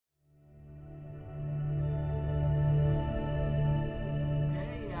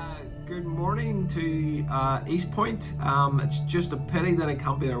morning to East Point. It's just a pity that I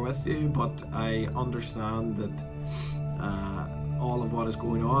can't be there with you, but I understand that all of what is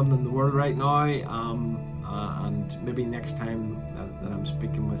going on in the world right now, and maybe next time that I'm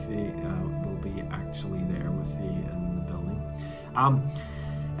speaking with you, we'll be actually there with you in the building.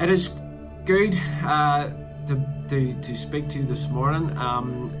 It is good to speak to you this morning.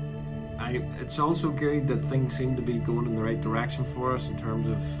 It's also good that things seem to be going in the right direction for us in terms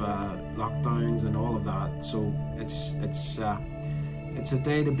of lockdowns and all of that. So it's a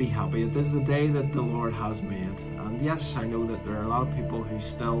day to be happy. It is the day that the Lord has made. And yes, I know that there are a lot of people who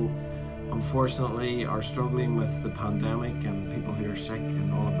still, unfortunately, are struggling with the pandemic and people who are sick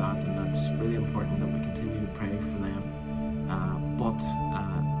and all of that. And that's really important that we continue to pray for them. But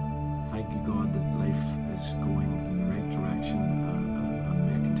thank you, God, that life is going in the right direction.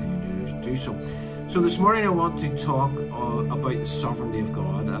 Do so. So this morning I want to talk about the sovereignty of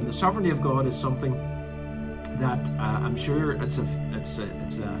God, and the sovereignty of God is something that I'm sure it's a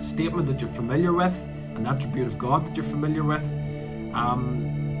statement that you're familiar with, an attribute of God that you're familiar with.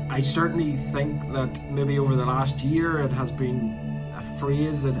 I certainly think that maybe over the last year it has been a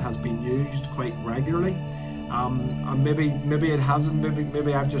phrase that has been used quite regularly, and maybe it hasn't.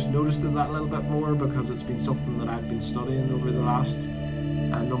 Maybe I've just noticed it that little bit more because it's been something that I've been studying over the last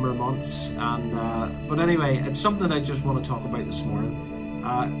number of months, and but anyway, it's something I just want to talk about this morning.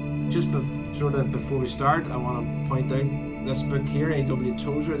 Sort of before we start, I want to point out this book here, A.W.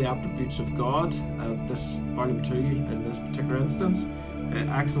 Tozer, The Attributes of God, this volume 2 in this particular instance.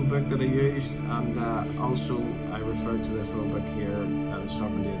 Excellent book that I used, and also I referred to this little book here, The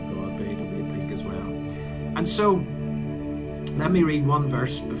Sovereignty of God by A.W. Pink as well. And so let me read one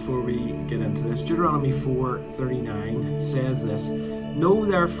verse before we get into this. Deuteronomy 4:39 says this: "Know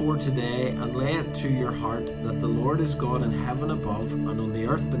therefore today, and lay it to your heart, that the Lord is God in heaven above, and on the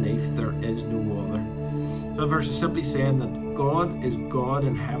earth beneath there is no other." So the verse is simply saying that God is God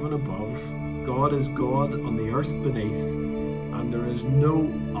in heaven above, God is God on the earth beneath, and there is no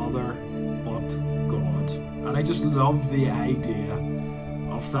other but God. And I just love the idea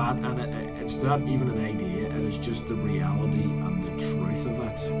of that, and it's not even an idea, it is just the reality and the truth of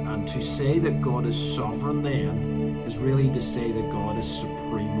it. And to say that God is sovereign then is really to say that God is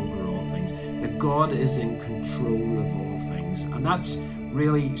supreme over all things, that God is in control of all things. And that's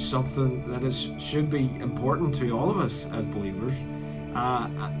really something that should be important to all of us as believers.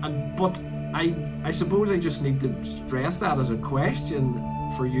 But I suppose I just need to stress that as a question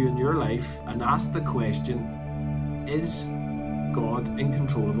for you in your life, and ask the question, is God in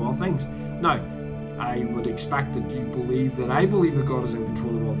control of all things? Now, I would expect that you believe that I believe that God is in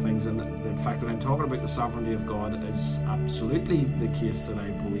control of all things, and the fact that I'm talking about the sovereignty of God is absolutely the case, that I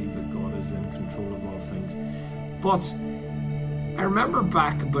believe that God is in control of all things. But I remember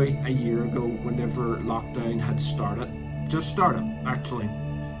back about a year ago, whenever lockdown had just started actually,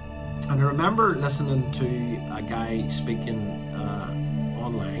 and I remember listening to a guy speaking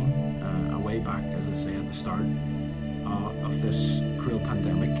online way back, as I say, at the start of this cruel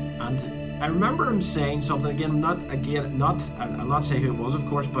pandemic, and I remember him saying something again. I'll not say who it was, of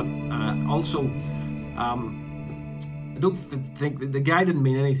course, but also I don't think the guy didn't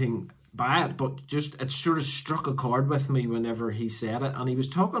mean anything by it, but just it sort of struck a chord with me whenever he said it. And he was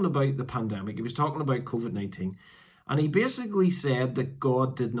talking about the pandemic. He was talking about COVID-19, and he basically said that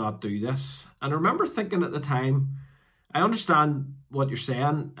God did not do this. And I remember thinking at the time, I understand what you're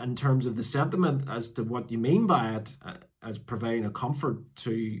saying in terms of the sentiment as to what you mean by it, as providing a comfort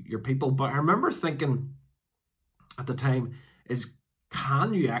to your people. But I remember thinking at the time,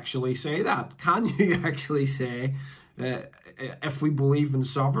 can you actually say that? Can you actually say, if we believe in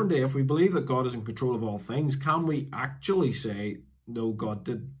sovereignty, if we believe that God is in control of all things, can we actually say, no, God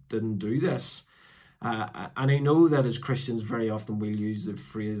didn't do this? And I know that as Christians very often we'll use the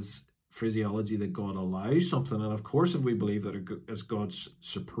phraseology that God allows something, and of course if we believe that as God's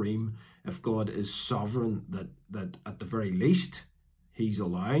supreme, if God is sovereign, that at the very least he's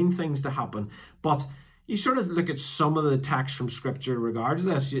allowing things to happen. But you sort of look at some of the texts from Scripture regards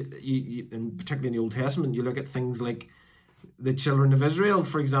this, and particularly in the Old Testament, you look at things like the children of Israel,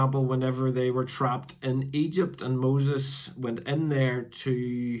 for example, whenever they were trapped in Egypt and Moses went in there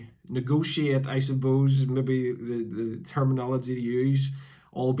to negotiate, I suppose, maybe the terminology to use,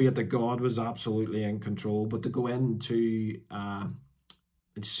 albeit that God was absolutely in control, but to go in to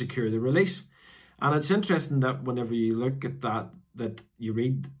secure the release. And it's interesting that whenever you look at that you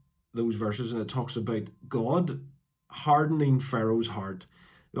read those verses and it talks about God hardening Pharaoh's heart.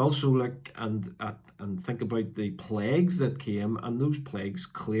 We also look and think about the plagues that came, and those plagues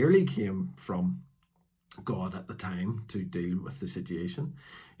clearly came from God at the time to deal with the situation.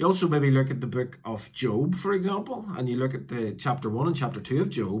 You also maybe look at the book of Job, for example, and you look at the chapter 1 and chapter 2 of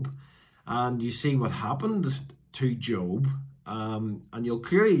Job, and you see what happened to Job. And you'll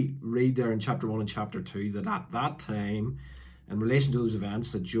clearly read there in chapter 1 and chapter 2 that at that time, in relation to those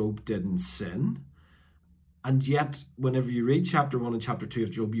events, that Job didn't sin. And yet, whenever you read chapter 1 and chapter 2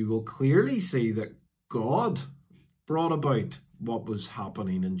 of Job, you will clearly see that God brought about what was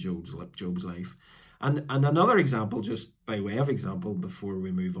happening in Job's life. And another example, just by way of example, before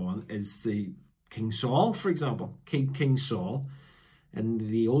we move on, is the King Saul, for example. King Saul, in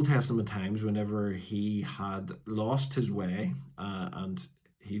the Old Testament times, whenever he had lost his way and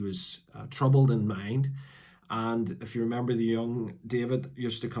he was troubled in mind, and if you remember, the young David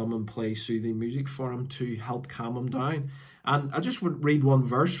used to come and play soothing music for him to help calm him down. And I just would read one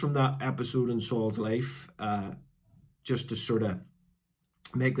verse from that episode in Saul's life, just to sort of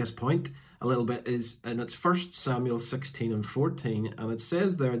make this point a little bit, and it's 1 Samuel 16 and 14, and it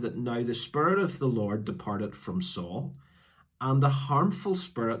says there that now the Spirit of the Lord departed from Saul, and a harmful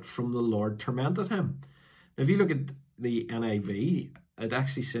spirit from the Lord tormented him. Now, if you look at the NIV, it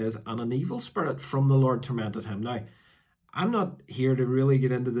actually says, and an evil spirit from the Lord tormented him. Now, I'm not here to really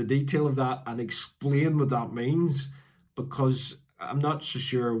get into the detail of that and explain what that means, because I'm not so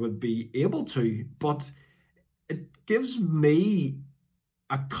sure I would be able to, but it gives me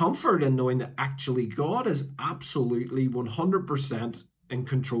a comfort in knowing that actually God is absolutely 100% in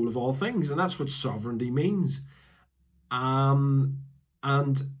control of all things, and that's what sovereignty means. And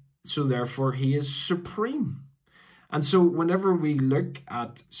so therefore he is supreme. And so whenever we look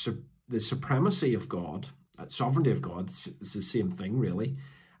at the supremacy of God, at sovereignty of God, it's the same thing really.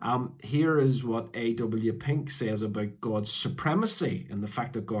 Here is what A.W. Pink says about God's supremacy and the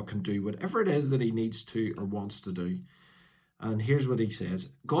fact that God can do whatever it is that he needs to or wants to do. And here's what he says.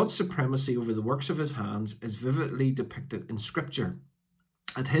 God's supremacy over the works of his hands is vividly depicted in Scripture.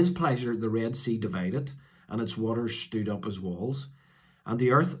 At his pleasure, the Red Sea divided, and its waters stood up as walls. And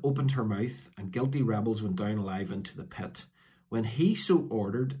the earth opened her mouth, and guilty rebels went down alive into the pit. When he so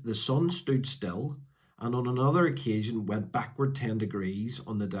ordered, the sun stood still, and on another occasion went backward 10 degrees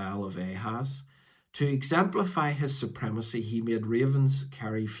on the dial of Ahaz. To exemplify his supremacy, he made ravens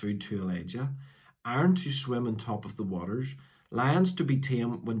carry food to Elijah, iron to swim on top of the waters, lions to be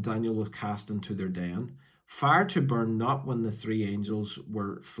tame when Daniel was cast into their den, fire to burn not when the three Hebrews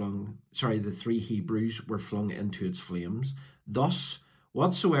were flung into its flames. Thus,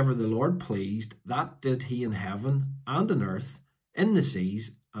 whatsoever the Lord pleased, that did he in heaven and on earth, in the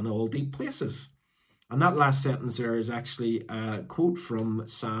seas and all deep places. And that last sentence there is actually a quote from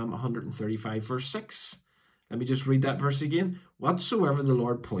Psalm 135 verse 6. Let me just read that verse again. Whatsoever the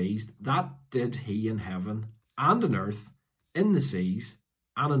Lord pleased, that did he in heaven and on earth, in the seas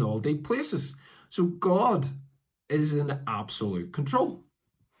and in all deep places. So God is in absolute control.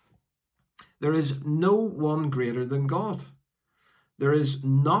 There is no one greater than God. There is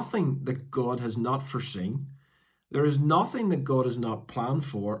nothing that God has not foreseen. There is nothing that God has not planned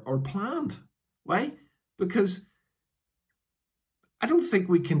for or planned. Why? Because I don't think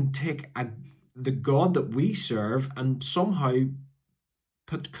we can take the God that we serve and somehow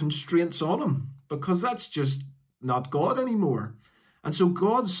put constraints on him, because that's just not God anymore. And so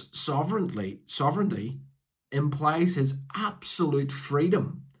God's sovereignty implies his absolute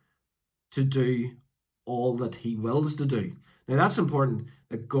freedom to do all that he wills to do. Now that's important,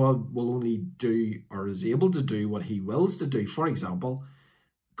 that God will only do or is able to do what he wills to do. For example,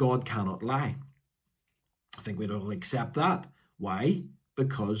 God cannot lie. I think we'd all accept that. Why?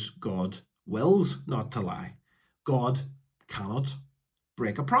 Because God wills not to lie. God cannot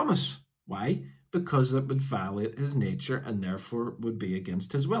break a promise. Why? Because it would violate his nature and therefore would be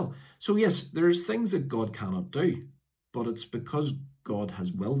against his will. So yes, there's things that God cannot do, but it's because God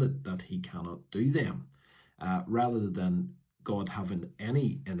has willed it that he cannot do them, rather than God having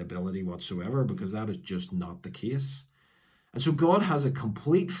any inability whatsoever, because that is just not the case. And so God has a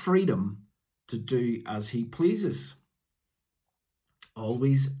complete freedom to do as he pleases,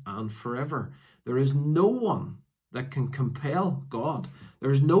 always and forever. There is no one that can compel God.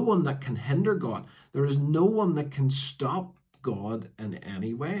 There is no one that can hinder God. There is no one that can stop God in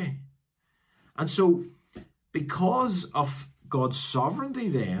any way. And so, because of God's sovereignty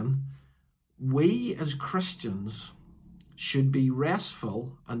then, we as Christians should be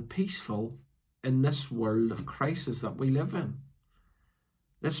restful and peaceful in this world of crisis that we live in.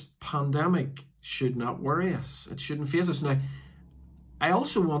 This pandemic should not worry us. It shouldn't faze us. Now, I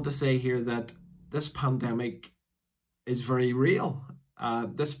also want to say here that this pandemic is very real.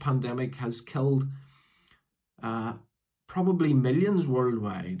 This pandemic has killed probably millions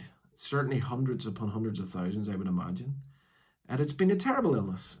worldwide. certainly hundreds upon hundreds of thousands, I would imagine. And it's been a terrible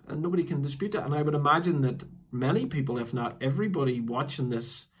illness, and nobody can dispute that. And I would imagine that many people, if not everybody watching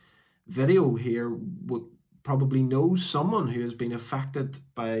this video here, would probably know someone who has been affected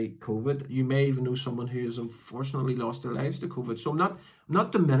by COVID. You may even know someone who has unfortunately lost their lives to COVID. So I'm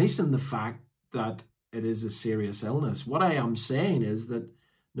not diminishing the fact that it is a serious illness. What I am saying is that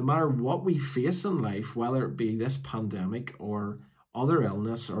no matter what we face in life, whether it be this pandemic or other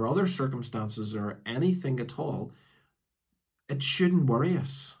illness or other circumstances or anything at all, it shouldn't worry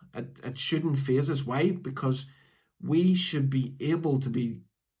us. It shouldn't faze us. Why? Because we should be able to be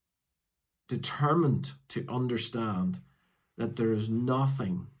determined to understand that there is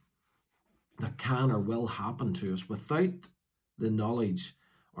nothing that can or will happen to us without the knowledge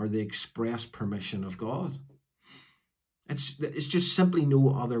or the express permission of God. It's just simply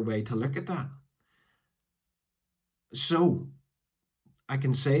no other way to look at that. So I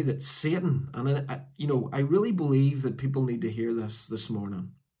can say that Satan, and I really believe that people need to hear this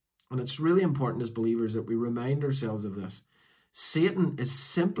morning. And it's really important as believers that we remind ourselves of this. Satan is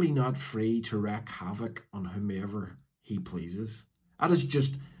simply not free to wreak havoc on whomever he pleases. That is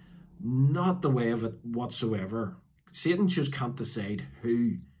just not the way of it whatsoever. Satan just can't decide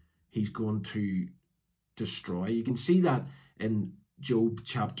who he's going to destroy. You can see that in Job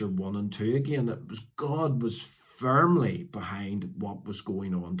chapter 1 and 2 again. It was God was firmly behind what was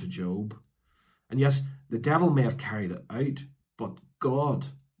going on to Job. And yes, the devil may have carried it out, but God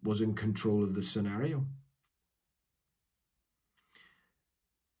was in control of the scenario.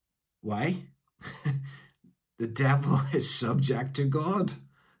 Why? The devil is subject to God.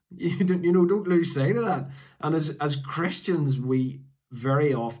 Don't lose sight of that. And as Christians, we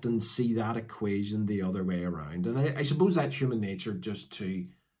very often see that equation the other way around. And I suppose that's human nature, just to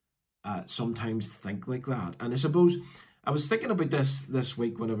sometimes think like that. And I suppose I was thinking about this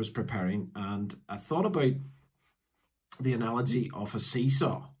week when I was preparing, and I thought about the analogy of a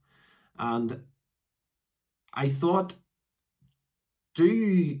seesaw. And I thought, do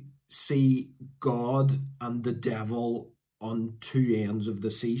you see God and the devil on two ends of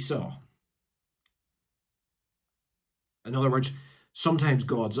the seesaw? In other words, sometimes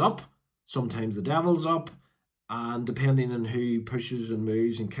God's up, sometimes the devil's up, and depending on who pushes and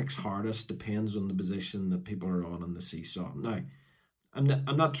moves and kicks hardest depends on the position that people are on the seesaw. Now,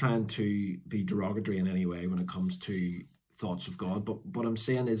 I'm not trying to be derogatory in any way when it comes to thoughts of God, but what I'm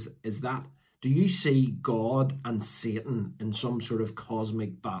saying is that, do you see God and Satan in some sort of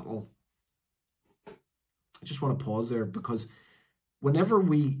cosmic battle? I just want to pause there, because whenever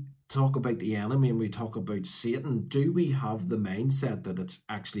we talk about the enemy and we talk about Satan, do we have the mindset that it's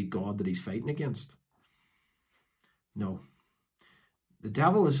actually God that he's fighting against? No. The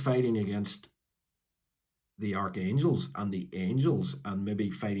devil is fighting against the archangels and the angels and maybe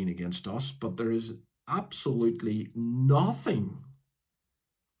fighting against us, but there is absolutely nothing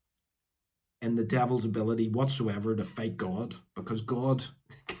in the devil's ability whatsoever to fight God, because God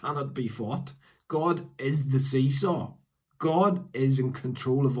cannot be fought. God is the seesaw. God is in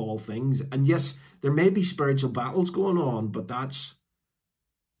control of all things. And yes, there may be spiritual battles going on, but that's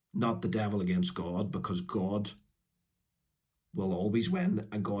not the devil against God, because God will always win,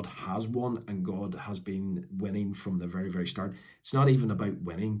 and God has won, and God has been winning from the very, very start. It's not even about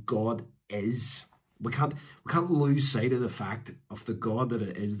winning. God is. We can't lose sight of the fact of the God that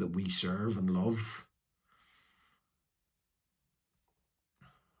it is that we serve and love.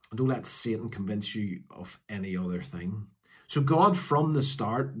 And don't let Satan convince you of any other thing. So God from the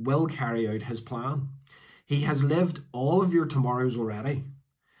start will carry out his plan. He has lived all of your tomorrows already.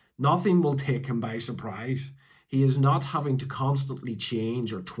 Nothing will take him by surprise. He is not having to constantly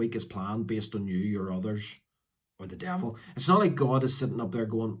change or tweak his plan based on you or others or the devil. It's not like God is sitting up there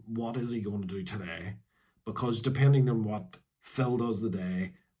going, what is he going to do today? Because depending on what Phil does the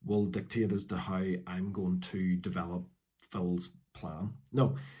day will dictate as to how I'm going to develop Phil's plan.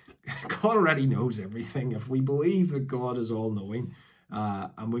 No, God already knows everything. If we believe that God is all-knowing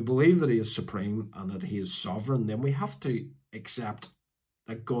and we believe that he is supreme and that he is sovereign, then we have to accept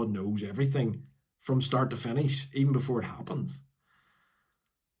that God knows everything from start to finish, even before it happens.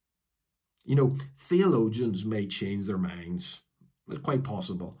 You know, theologians may change their minds. It's quite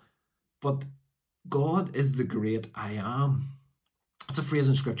possible. But God is the great I am. It's a phrase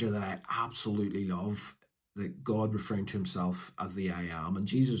in scripture that I absolutely love, that God referring to himself as the I am. And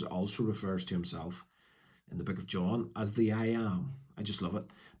Jesus also refers to himself in the book of John as the I am. I just love it.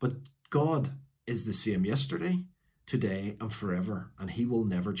 But God is the same yesterday, today, and forever. And he will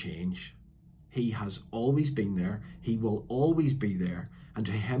never change. He has always been there. He will always be there. And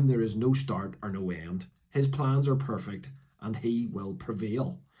to him there is no start or no end. His plans are perfect and he will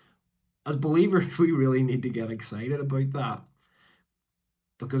prevail. As believers, we really need to get excited about that,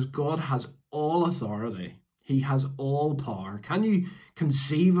 because God has all authority. He has all power. Can you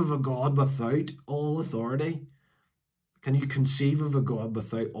conceive of a God without all authority? Can you conceive of a God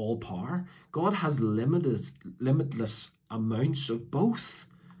without all power? God has limitless amounts of both.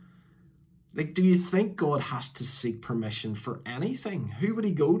 Like, do you think God has to seek permission for anything? Who would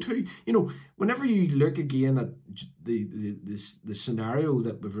he go to? You know, whenever you look again at the scenario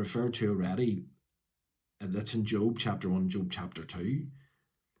that we've referred to already, that's in Job chapter 1, Job chapter 2,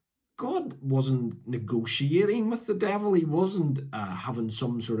 God wasn't negotiating with the devil. He wasn't having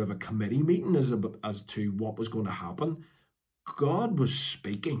some sort of a committee meeting as to what was going to happen. God was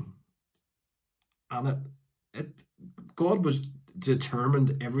speaking, and God was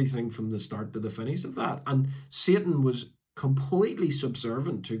determined everything from the start to the finish of that, and Satan was completely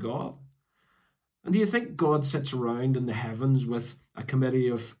subservient to God. And do you think God sits around in the heavens with a committee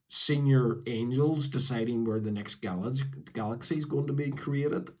of senior angels deciding where the next galaxy is going to be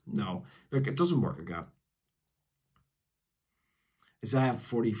created? No, look, it doesn't work like that. Isaiah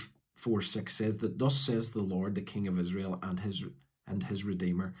 44:6 says that, "Thus says the Lord, the King of Israel, and his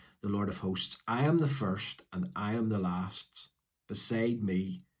Redeemer, the Lord of hosts, I am the first and I am the last. Beside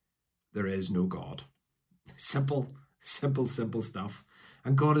me, there is no God." Simple stuff.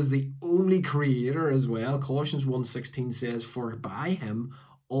 And God is the only creator as well. Colossians 1:16 says, "For by him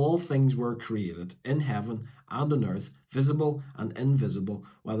all things were created, in heaven and on earth, visible and invisible,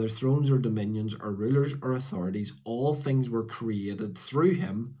 whether thrones or dominions or rulers or authorities, all things were created through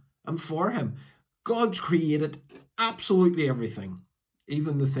him and for him." God's created absolutely everything,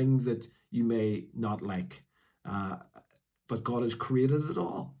 even the things that you may not like. But God has created it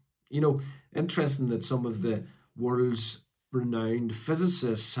all. You know, interesting that some of the world's renowned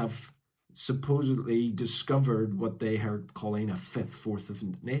physicists have supposedly discovered what they are calling a fifth force of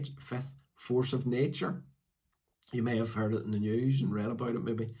nature. You may have heard it in the news and read about it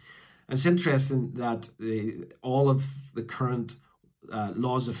maybe. And it's interesting that all of the current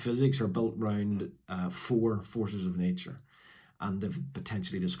laws of physics are built around 4 forces of nature, and they've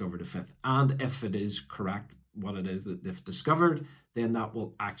potentially discovered a fifth. And if it is correct, what it is that they've discovered, then that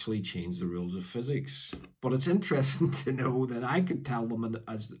will actually change the rules of physics. But it's interesting to know that I could tell them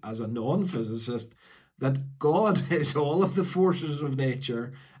as a non-physicist that God is all of the forces of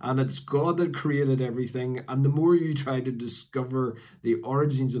nature, and it's God that created everything. And the more you try to discover the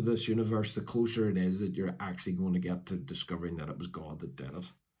origins of this universe, the closer it is that you're actually going to get to discovering that it was God that did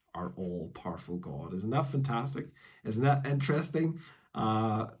it, our all-powerful God. Isn't that fantastic? Isn't that interesting?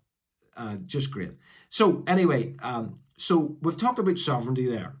 Just great. So anyway, so we've talked about sovereignty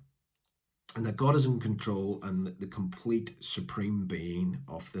there, and that God is in control and the complete supreme being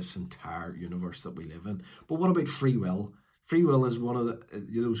of this entire universe that we live in. But what about free will? Free will is one of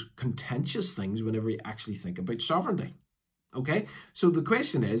those contentious things whenever you actually think about sovereignty. Okay, so the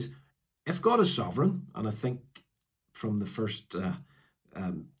question is, if God is sovereign, and I think from the first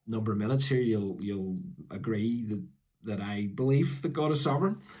number of minutes here, you'll agree that I believe that God is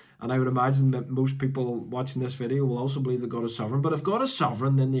sovereign. And I would imagine that most people watching this video will also believe that God is sovereign. But if God is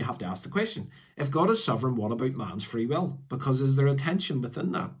sovereign, then you have to ask the question, if God is sovereign, what about man's free will? Because is there a tension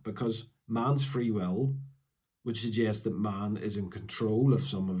within that? Because man's free will would suggest that man is in control of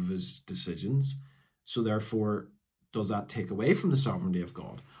some of his decisions. So therefore, does that take away from the sovereignty of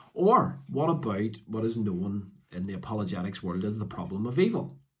God? Or what about what is known in the apologetics world as the problem of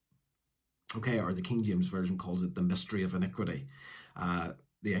evil? Okay, or the King James Version calls it the mystery of iniquity.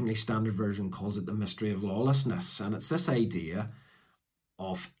 The English Standard Version calls it the mystery of lawlessness. And it's this idea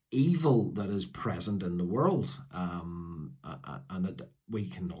of evil that is present in the world. We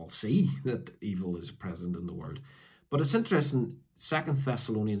can all see that evil is present in the world. But it's interesting, 2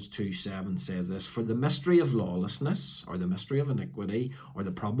 Thessalonians 2:7 says this, "For the mystery of lawlessness, or the mystery of iniquity, or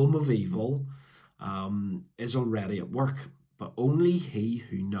the problem of evil, is already at work. But only he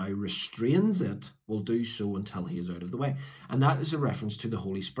who now restrains it will do so until he is out of the way." And that is a reference to the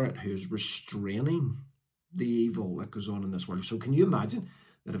Holy Spirit, who is restraining the evil that goes on in this world. So can you imagine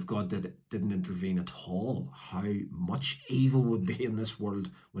that if God didn't intervene at all, how much evil would be in this world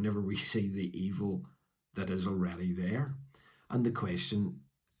whenever we see the evil that is already there? And the question,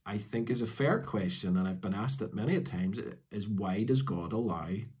 I think, is a fair question, and I've been asked it many a times, is why does God allow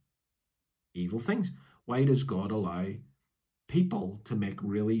evil things? Why does God allow people to make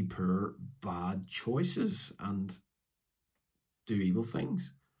really poor, bad choices and do evil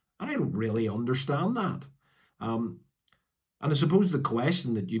things? And I don't really understand that. And I suppose the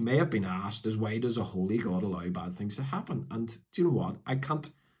question that you may have been asked is, why does a holy God allow bad things to happen? And do you know what? I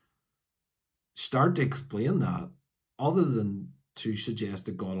can't start to explain that other than to suggest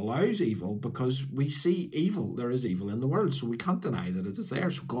that God allows evil, because we see evil. There is evil in the world, so we can't deny that it is there.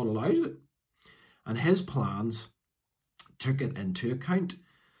 So God allows it. And his plans took it into account.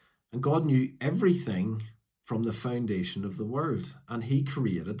 And God knew everything from the foundation of the world. And he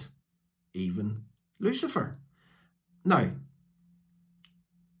created even Lucifer. Now,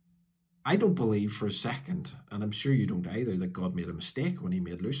 I don't believe for a second, and I'm sure you don't either, that God made a mistake when he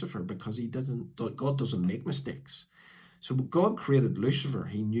made Lucifer, because God doesn't make mistakes. So God created Lucifer.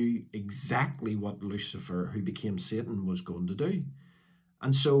 He knew exactly what Lucifer, who became Satan, was going to do.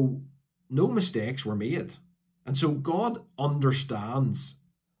 And so no mistakes were made. And so God understands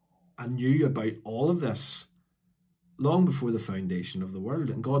and knew about all of this long before the foundation of the world.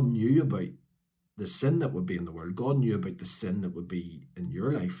 And God knew about the sin that would be in the world. God knew about the sin that would be in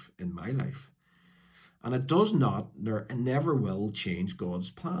your life, in my life. And it does not, nor never will, change God's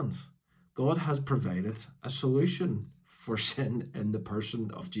plans. God has provided a solution for sin in the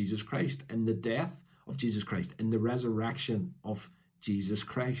person of Jesus Christ, in the death of Jesus Christ, in the resurrection of Jesus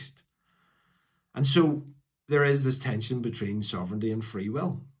Christ. And so there is this tension between sovereignty and free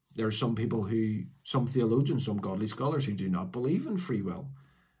will. There are some people some theologians, some godly scholars who do not believe in free will.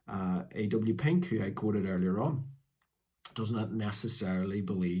 A.W. Pink, who I quoted earlier on, does not necessarily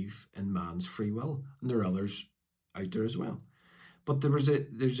believe in man's free will. And there are others out there as well. But there's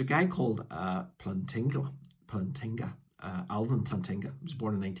a guy called Plantinga, Alvin Plantinga. He was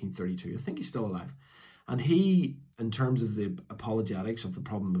born in 1932. I think he's still alive. And he, in terms of the apologetics of the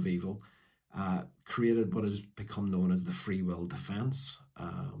problem of evil, created what has become known as the free will defense.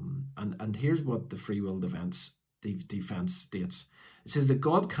 And here's what the free will defense states. It says that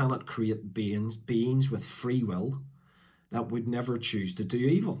God cannot create beings with free will that would never choose to do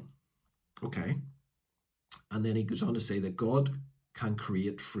evil. Okay. And then he goes on to say that God can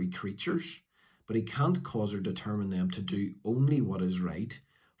create free creatures, but he can't cause or determine them to do only what is right.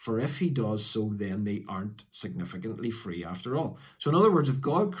 For if he does so, then they aren't significantly free after all. So in other words, if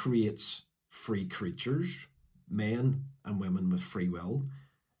God creates free creatures, men and women with free will,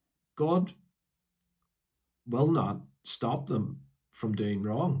 God will not stop them from doing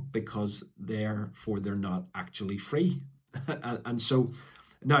wrong, because therefore they're not actually free. And so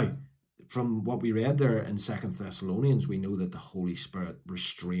now, from what we read there in 2 Thessalonians, we know that the Holy Spirit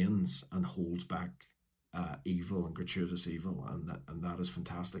restrains and holds back evil and gratuitous evil, and that is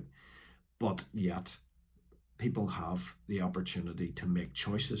fantastic. But yet, people have the opportunity to make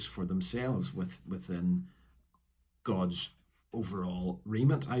choices for themselves within God's overall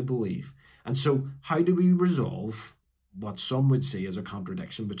remit, I believe. And so, how do we resolve what some would see as a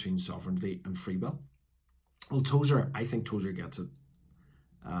contradiction between sovereignty and free will? Well, I think Tozer gets it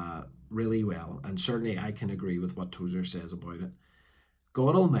really well, and certainly I can agree with what Tozer says about it.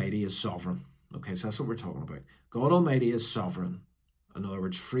 God Almighty is sovereign. Okay, so that's what we're talking about. God Almighty is sovereign. In other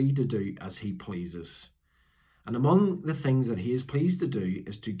words, free to do as he pleases. And among the things that he is pleased to do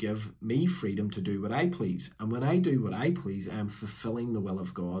is to give me freedom to do what I please. And when I do what I please, I am fulfilling the will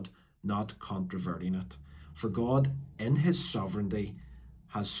of God, not controverting it. For God, in his sovereignty,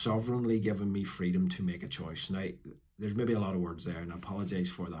 has sovereignly given me freedom to make a choice. Now, there's maybe a lot of words there, and I apologize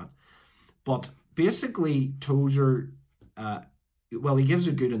for that. But basically, Tozer, he gives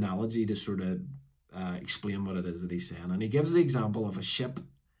a good analogy to sort of explain what it is that he's saying. And he gives the example of a ship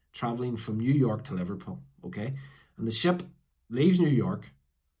traveling from New York to Liverpool, okay? And the ship leaves New York,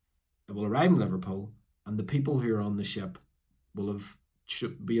 it will arrive in Liverpool, and the people who are on the ship will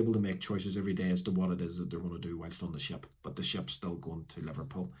be able to make choices every day as to what it is that they're going to do whilst on the ship, but the ship's still going to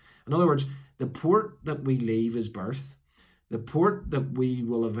Liverpool. In other words, the port that we leave is birth. The port that we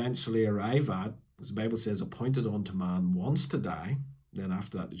will eventually arrive at, as the Bible says, appointed unto man once to die, then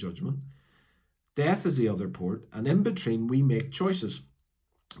after that the judgment. Death is the other port, and in between we make choices.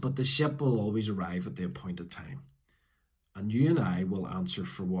 But the ship will always arrive at the appointed time. And you and I will answer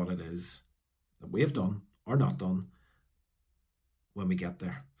for what it is that we have done or not done when we get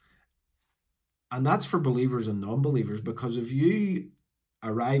there. And that's for believers and non-believers, because if you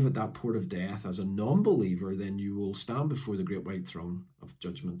arrive at that port of death as a non-believer, then you will stand before the great white throne of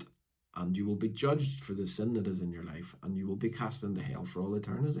judgment, and you will be judged for the sin that is in your life, and you will be cast into hell for all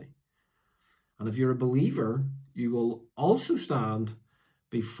eternity. And if you're a believer, you will also stand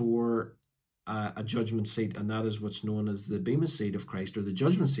before a judgment seat, and that is what's known as the Bema seat of Christ, or the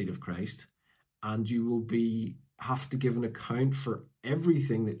judgment seat of Christ, and you will have to give an account for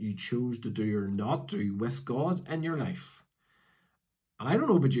everything that you chose to do or not do with God in your life. And I don't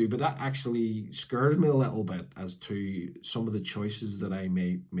know about you, but that actually scares me a little bit as to some of the choices that I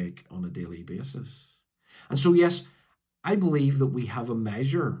may make on a daily basis. And so, yes, I believe that we have a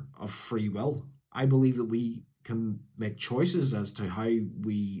measure of free will. I believe that we can make choices as to how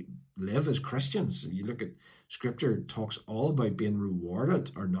we live as Christians. You look at Scripture, it talks all about being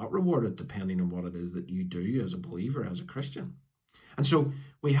rewarded or not rewarded depending on what it is that you do as a believer, as a Christian. And so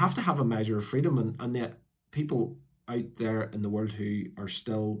we have to have a measure of freedom, and yet people out there in the world who are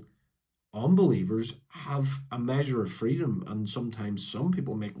still unbelievers have a measure of freedom, and sometimes some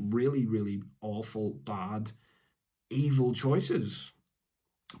people make really, really awful, bad, evil choices.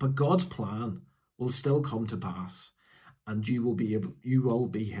 But God's plan will still come to pass, and you will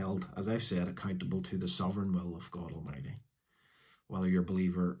be held, as I've said, accountable to the sovereign will of God Almighty, whether you're a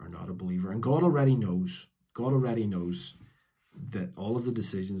believer or not a believer. And God already knows. God already knows that all of the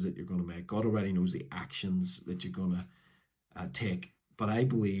decisions that you're going to make. God already knows the actions that you're going to take. But I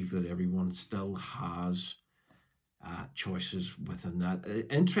believe that everyone still has choices within that.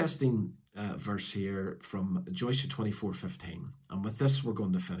 Interesting verse here from Joshua 24:15, and with this we're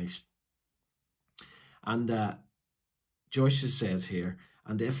going to finish. And Joshua says here,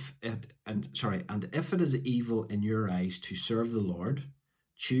 and if it is evil in your eyes to serve the Lord,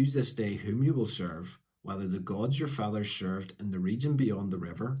 choose this day whom you will serve, whether the gods your fathers served in the region beyond the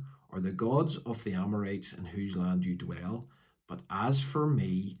river, or the gods of the Amorites in whose land you dwell. But as for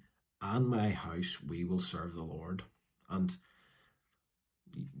me and my house, we will serve the Lord. And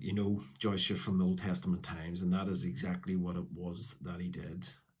you know Joshua from the Old Testament times, and that is exactly what it was that he did.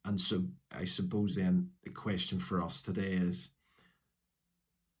 And so I suppose then the question for us today is,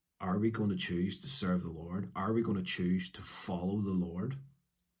 are we going to choose to serve the Lord? Are we going to choose to follow the Lord?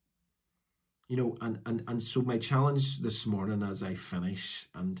 You know, and so my challenge this morning as I finish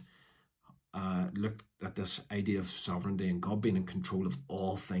and look at this idea of sovereignty and God being in control of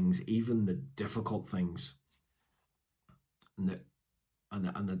all things, even the difficult things, and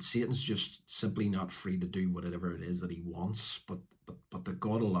that Satan's just simply not free to do whatever it is that he wants, but that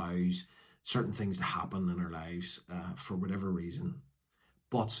God allows certain things to happen in our lives for whatever reason.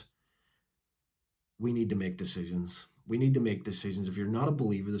 But we need to make decisions. We need to make decisions. If you're not a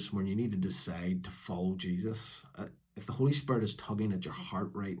believer this morning, you need to decide to follow Jesus. If the Holy Spirit is tugging at your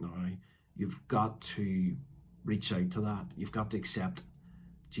heart right now, you've got to reach out to that. You've got to accept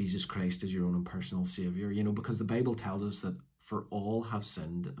Jesus Christ as your own personal Savior, you know, because the Bible tells us that for all have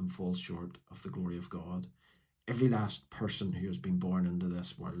sinned and fall short of the glory of God. Every last person who has been born into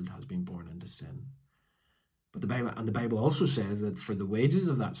this world has been born into sin. But the Bible also says that for the wages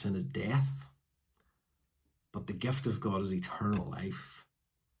of that sin is death, but the gift of God is eternal life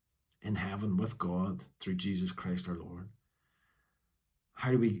in heaven with God through Jesus Christ our Lord.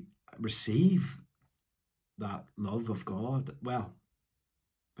 How do we receive that love of God? Well,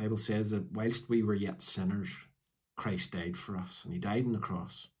 the Bible says that whilst we were yet sinners, Christ died for us, and he died on the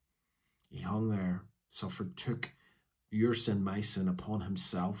cross. He hung there, suffered, took your sin, my sin upon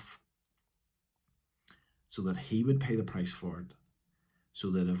himself, so that he would pay the price for it. So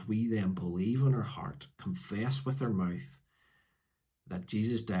that if we then believe in our heart, confess with our mouth that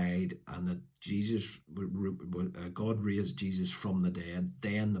Jesus died and that God raised Jesus from the dead,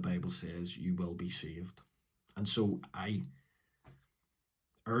 then the Bible says you will be saved. And so I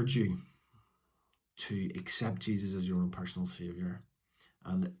urge you to accept Jesus as your own personal Savior.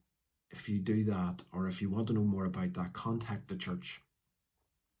 And if you do that, or if you want to know more about that, contact the church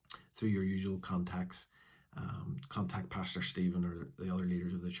through your usual contacts. Contact Pastor Stephen or the other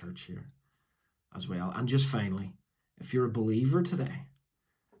leaders of the church here as well. And just finally, if you're a believer today,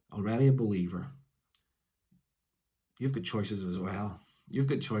 already a believer, you've got choices as well. You've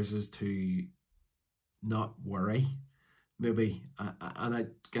got choices to not worry. Maybe,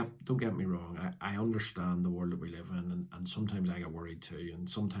 don't get me wrong, I understand the world that we live in, and sometimes I get worried too, and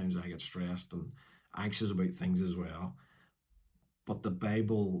sometimes I get stressed and anxious about things as well. But the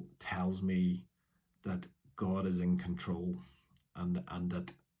Bible tells me that God is in control, and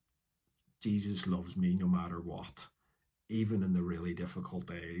that Jesus loves me no matter what, even in the really difficult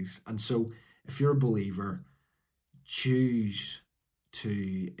days. And so if you're a believer, choose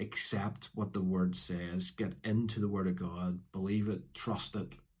to accept what the word says, get into the word of God, believe it, trust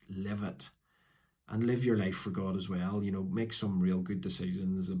it, live it, and live your life for God as well. You know, make some real good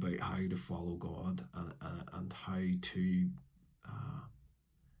decisions about how to follow God and how to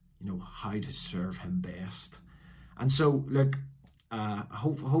how to serve him best. And so look,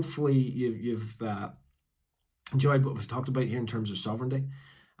 hopefully you've enjoyed what was talked about here in terms of sovereignty.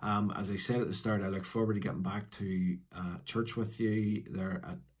 As I said at the start, I look forward to getting back to church with you there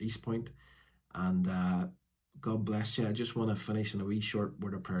at East Point. And God bless you. I just want to finish in a wee short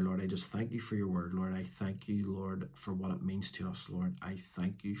word of prayer, Lord. I just thank you for your word, Lord. I thank you, Lord, for what it means to us, Lord. I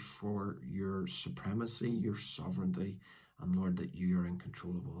thank you for your supremacy, your sovereignty, and Lord, that you are in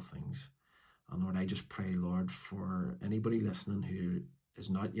control of all things. And Lord, I just pray, Lord, for anybody listening who is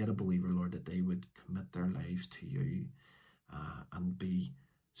not yet a believer, Lord, that they would commit their lives to you and be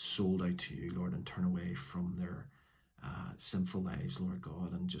sold out to you, Lord, and turn away from their sinful lives, Lord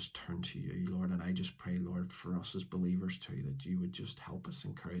God, and just turn to you, Lord. And I just pray, Lord, for us as believers too, that you would just help us,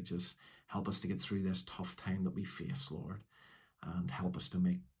 encourage us, help us to get through this tough time that we face, Lord, and help us to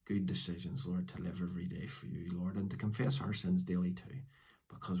make good decisions, Lord, to live every day for you, Lord, and to confess our sins daily too,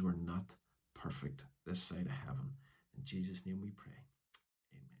 because we're not perfect this side of heaven. In Jesus' name we pray.